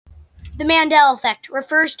The Mandela effect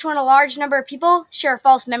refers to when a large number of people share a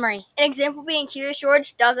false memory. An example being Curious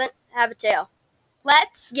George doesn't have a tail.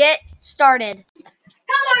 Let's get started.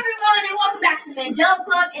 Hello everyone and welcome back to the Mandela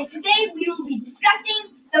Club, and today we will be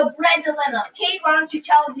discussing the bread dilemma. Kate, why don't you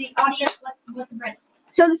tell the audience what the bread is?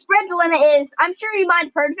 So this bread dilemma is, I'm sure you might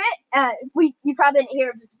have heard of it. You probably didn't hear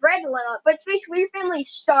of this bread dilemma, but it's basically your family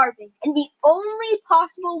is starving, and the only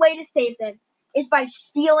possible way to save them is by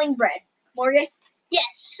stealing bread. Morgan? Yes,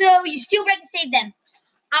 so you steal bread to save them.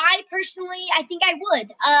 I personally, I think I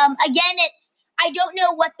would. Again, I don't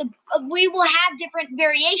know what we will have different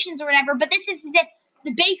variations or whatever, but this is as if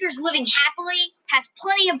the baker's living happily, has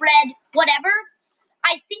plenty of bread, whatever.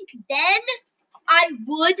 I think then I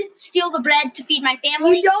would steal the bread to feed my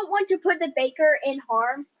family. You don't want to put the baker in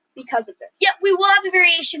harm because of this. Yeah, we will have a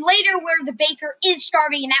variation later where the baker is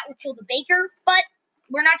starving and that will kill the baker, but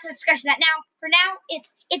we're not discussing that now. For now,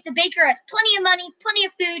 it's if the baker has plenty of money, plenty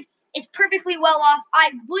of food, is perfectly well off,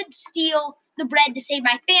 I would steal the bread to save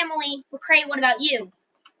my family. McCray, what about you?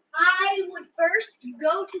 I would first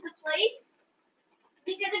go to the place,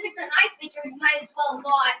 because if it's a nice baker, you might as well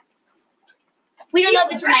not. We don't know if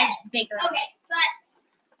steal it's a bread. nice baker. Okay,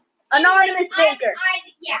 but Anonymous baker.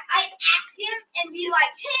 I'd ask him and be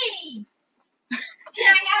like, hey, can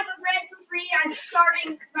I have the bread for free? I'm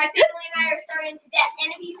starving. My family and I are starving to death.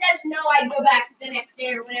 And if he says no, I'd go back the next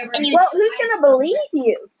day or whatever. Well, who's going to believe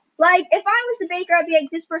you? Like, if I was the baker, I'd be like,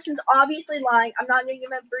 this person's obviously lying. I'm not going to give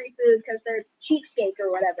them free food because they're cheapskate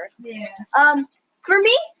or whatever. Yeah. For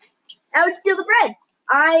me, I would steal the bread.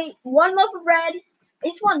 One loaf of bread,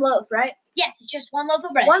 it's one loaf, right? Yes, it's just one loaf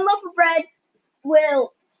of bread. One loaf of bread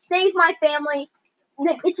will save my family.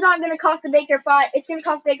 It's not going to cost the baker it's going to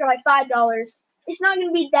cost the baker like $5. It's not going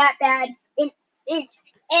to be that bad. My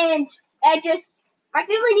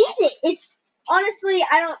family needs it. It's honestly,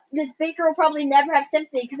 the baker will probably never have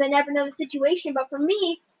sympathy because I never know the situation. But for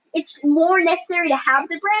me, it's more necessary to have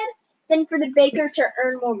the bread than for the baker to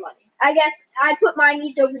earn more money. I guess I put my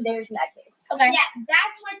needs over theirs in that case. Okay. Yeah,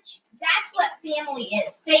 that's what family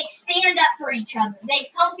is. They stand up for each other. They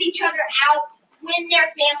help each other out when their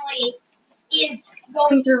family is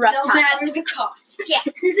going through rough times. No matter the cost. Yeah.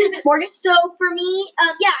 Morgan? So for me,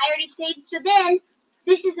 I already said, so then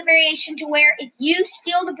this is a variation to where if you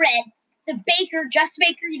steal the bread, the baker, just the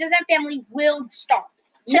baker, he doesn't have family, will starve.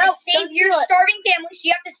 So to save your starving family, so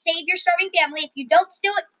you have to save your starving family. If you don't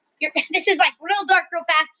steal it, this is like real dark, real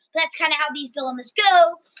fast, but that's kind of how these dilemmas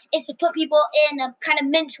go, is to put people in a kind of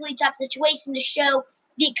mentally tough situation to show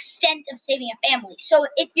the extent of saving a family. So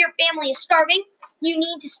if your family is starving, you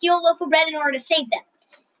need to steal a loaf of bread in order to save them.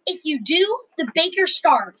 If you do, the baker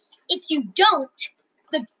starves. If you don't,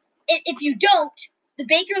 the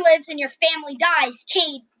baker lives and your family dies.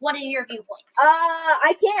 Cade, what are your viewpoints?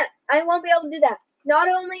 I can't. I won't be able to do that. Not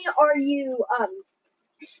only are you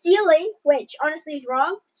stealing, which honestly is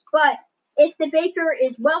wrong, but if the baker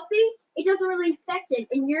is wealthy, it doesn't really affect him,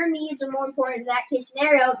 and your needs are more important in that case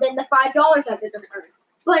scenario than the $5 that they're going to earn.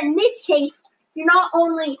 But in this case, you're not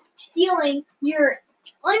only stealing, you're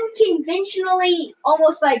unconventionally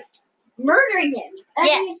almost like murdering him. I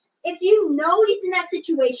mean, if you know he's in that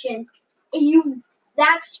situation,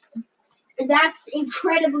 that's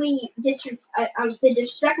incredibly I would say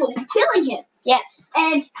disrespectful. You're killing him. Yes.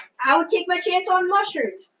 And I would take my chance on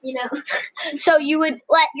mushrooms, So you would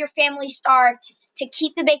let your family starve to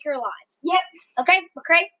keep the baker alive? Yep. Okay,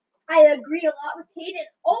 McCray? I agree a lot with Kate. And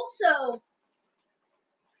also,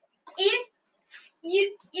 it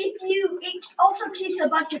also keeps a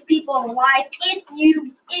bunch of people alive if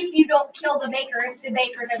you don't kill the baker, if the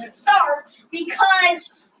baker doesn't starve,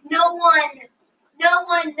 because no one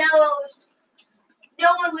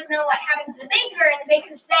would know what happened to the baker, and the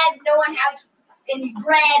baker said no one has any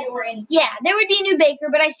bread or anything. Yeah, there would be a new baker,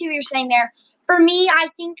 but I see what you're saying there. For me, I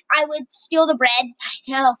think I would steal the bread. I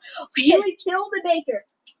know. You would kill the baker.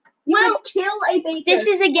 You would kill a baker. This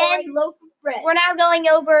is again, for a loaf of bread. We're now going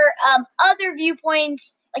over other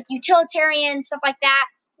viewpoints, like utilitarian, stuff like that,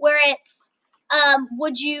 where it's,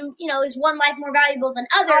 would you, is one life more valuable than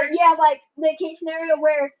others? Yeah, like the case scenario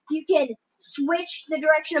where you can switch the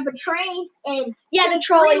direction of a train and the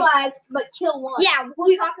trolley 3 lives, but kill one. Yeah,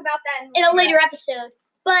 we'll talk about that in a later episode.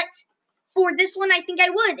 But for this one, I think I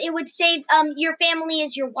would. It would save your family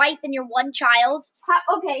is your wife and your one child. How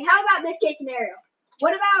about this case scenario?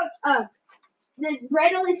 What about the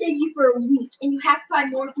bread only saves you for a week, and you have to buy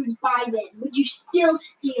more food by then? Would you still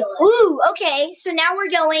steal it? Ooh, okay. So now we're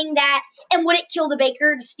going that, and would it kill the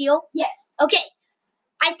baker to steal? Yes. Okay.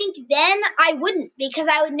 I think then I wouldn't, because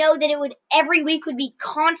I would know that every week would be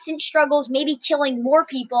constant struggles, maybe killing more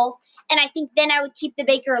people, and I think then I would keep the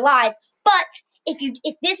baker alive. But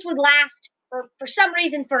if this would last for some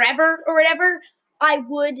reason forever or whatever, I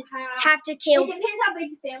would have to kill. It depends how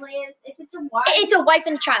big the family is. If it's a wife. It's a wife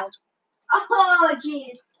and a child. Oh,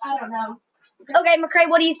 jeez. I don't know. Okay, McCray,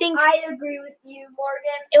 what do you think? I agree with you,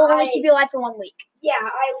 Morgan. It will only keep you alive for 1 week. Yeah,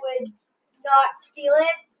 I would not steal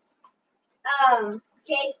it.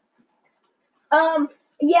 Okay.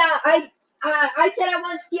 Yeah, I said I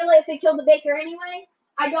want to steal it if it killed the baker anyway.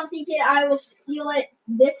 I don't think I will steal it.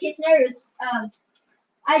 This case scenario, it's,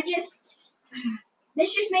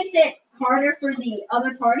 this just makes it harder for the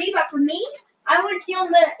other party. But for me, I would steal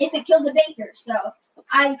if it killed the baker. So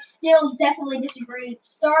I still definitely disagree.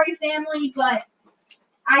 Sorry, family, but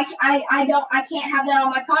I can't have that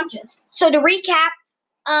on my conscience. So to recap,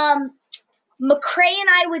 McCray and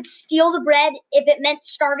I would steal the bread if it meant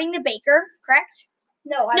starving the baker, correct?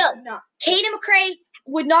 No, I would not. Kate and McCray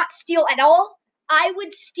would not steal at all. I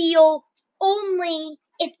would steal only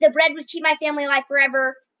if the bread would keep my family alive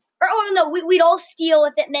forever. Or, oh no, we'd all steal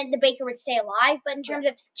if it meant the baker would stay alive. But in terms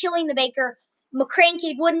of killing the baker, McCray and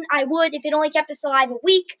Kate wouldn't. I would. If it only kept us alive a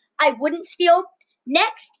week, I wouldn't steal.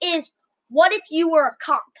 Next is, what if you were a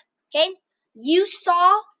cop? Okay? You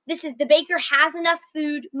saw the baker has enough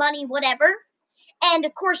food, money, whatever. And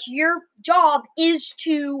of course, your job is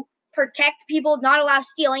to protect people, not allow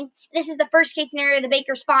stealing. This is the first case scenario. The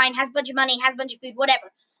baker's fine, has a bunch of money, has a bunch of food,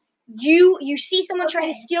 whatever. You see someone trying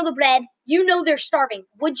to steal the bread. You know they're starving.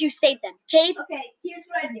 Would you save them? Kate? Okay, here's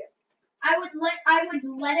what I do. I would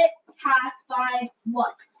let it pass by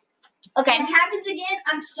once. Okay. If it happens again,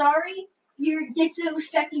 I'm sorry. You're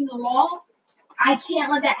disrespecting the law. I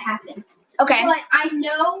can't let that happen. Okay. But I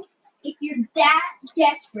know if you're that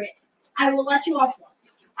desperate, I will let you off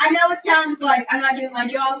once. I know it sounds like I'm not doing my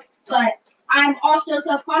job, but I'm also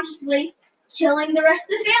subconsciously killing the rest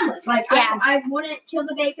of the family. Like, yeah. I wouldn't kill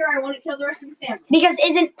the baker. I wouldn't kill the rest of the family. Because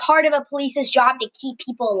isn't part of a police's job to keep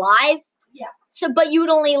people alive? Yeah. So, but you would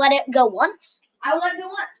only let it go once? I would let it go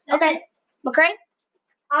once. That's okay. it. McCray?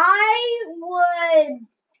 I would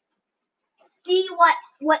see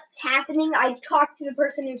what's happening. I'd talk to the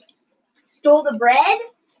person who stole the bread,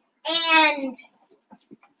 and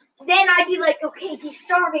then I'd be like, okay, he's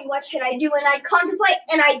starving, what should I do? And I'd contemplate,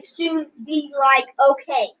 and I'd soon be like,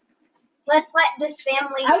 okay, let's let this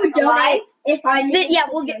family I would donate if I knew yeah,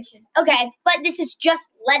 we'll get, okay, but this is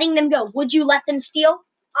just letting them go. Would you let them steal?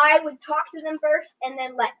 I would talk to them first, and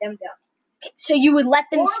then let them go. So you would let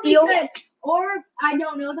them steal? Or I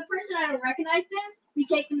don't know the person, I don't recognize them. We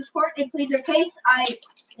take them to court, they plead their case,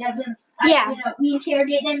 we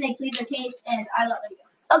interrogate them, they plead their case, and I let them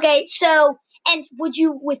go. Okay, so, and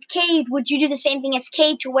with Cade, would you do the same thing as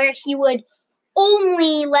Cade to where he would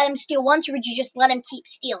only let him steal once, or would you just let him keep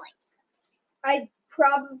stealing? I'd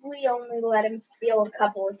probably only let him steal a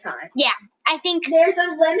couple of times. Yeah, I think there's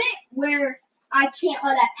a limit where I can't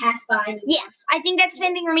let that pass by me. Yes, I think that's the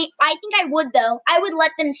same thing for me. I think I would, though. I would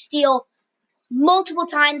let them steal multiple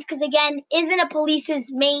times because, again, isn't a police's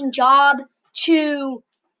main job to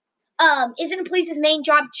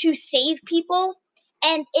save people?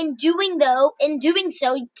 And in doing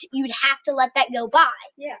so, you'd have to let that go by.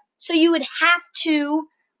 Yeah. So you would have to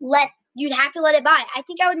let it by. I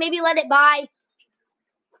think I would maybe let it by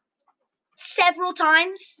several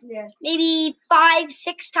times. Yeah. Maybe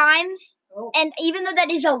 5-6 times. Oh. And even though that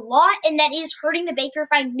is a lot and that is hurting the baker, if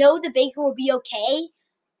I know the baker will be okay,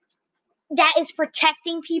 that is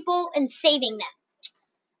protecting people and saving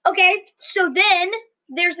them. Okay, so then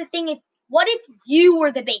there's the thing, what if you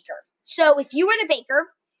were the baker? So if you were the baker,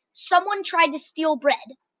 someone tried to steal bread,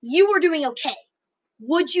 you were doing okay.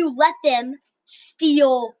 Would you let them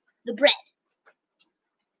steal the bread?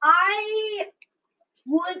 I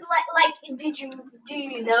would do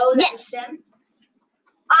you know that Yes. it's them?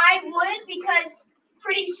 I would, because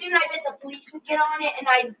pretty soon I bet the police would get on it and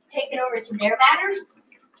I'd take it over to their matters.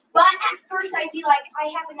 But at first I'd be like, I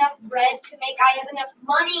have enough bread to make, I have enough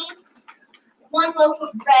money. One loaf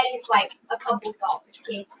of bread is like a couple dollars,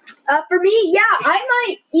 okay? For me, yeah, I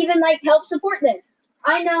might even help support them.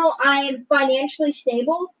 I know I am financially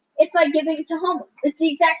stable. It's like giving it to homeless. It's the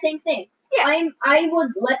exact same thing. Yeah. I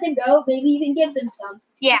would let them go, maybe even give them some.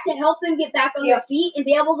 Yeah. Just to help them get back on their feet and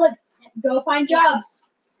be able to go find jobs.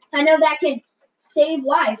 I know that can save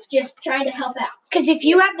lives, just trying to help out. Because if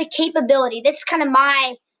you have the capability, this is kind of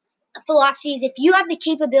my philosophy, is if you have the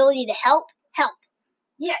capability to help.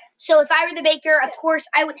 Yeah. So if I were the baker, of course,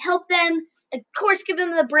 I would help them, of course, give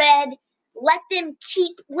them the bread, let them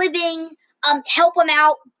keep living, help them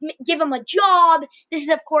out, give them a job. This is,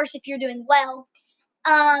 of course, if you're doing well.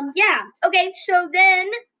 Yeah. Okay, so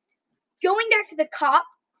then going back to the cop,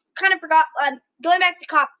 going back to the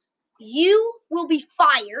cop, you will be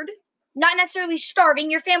fired not necessarily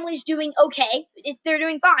starving, your family's doing okay, they're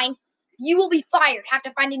doing fine, you will be fired, have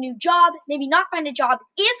to find a new job, maybe not find a job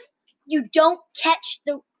if you don't catch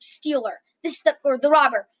the stealer. Or the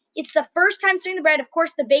robber. It's the first time stealing the bread. Of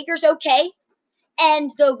course, the baker's okay, and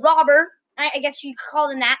the robber, I guess you could call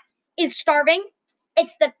them that, is starving.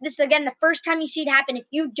 This is again the first time you see it happen. If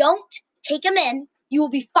you don't take him in, you will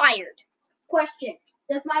be fired. Question: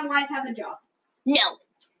 does my wife have a job? No.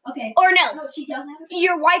 Okay. Or no. No, she doesn't have a job.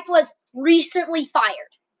 Your wife was recently fired.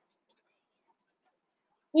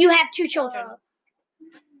 You have 2 children.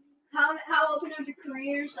 How open are the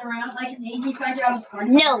careers around? Like, is it easy to find jobs?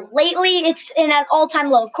 No, lately it's in an all-time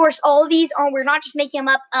low. Of course, all of these are, we're not just making them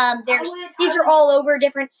up. These are all over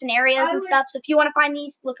different scenarios and stuff. So if you want to find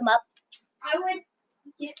these, look them up. I would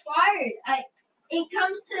get fired. It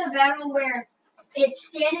comes to a battle where it's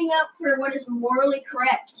standing up for what is morally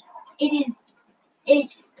correct. It's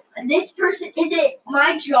this person. Is it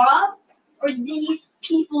my job or these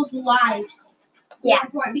people's lives? Yeah.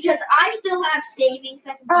 Because I still have savings.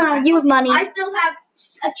 You have money. I still have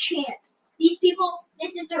a chance. These people,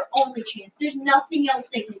 this is their only chance. There's nothing else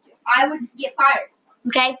they can do. I would get fired.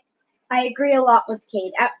 Okay. I agree a lot with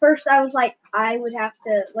Kate. At first, I was like, I would have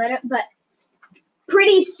to let it, but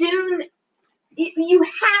pretty soon, you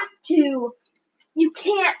have to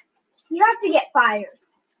get fired.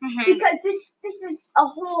 Mm-hmm. Because this is a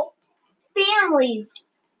whole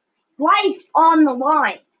family's life on the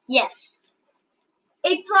line. Yes.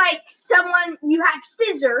 It's like you have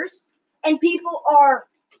scissors, and people are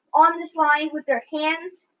on this line with their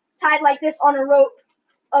hands tied like this on a rope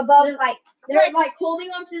above, they're like holding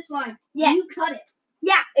onto this line. Yes. You cut it.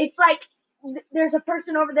 Yeah, it's like there's a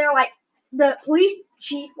person over there, like the police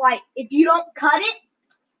chief, like, if you don't cut it,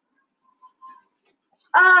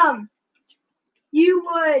 I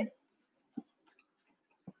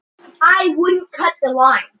wouldn't cut the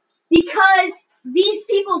line because these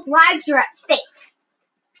people's lives are at stake.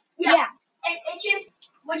 Yeah. It just,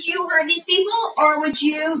 would you hurt these people or would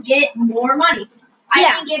you get more money? I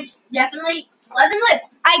think it's definitely let them live.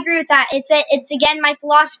 I agree with that. It's again my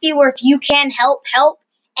philosophy where if you can help.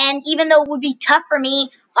 And even though it would be tough for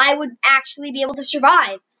me, I would actually be able to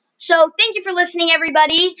survive. So thank you for listening,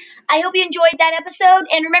 everybody. I hope you enjoyed that episode.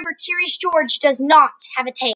 And remember, Curious George does not have a tail.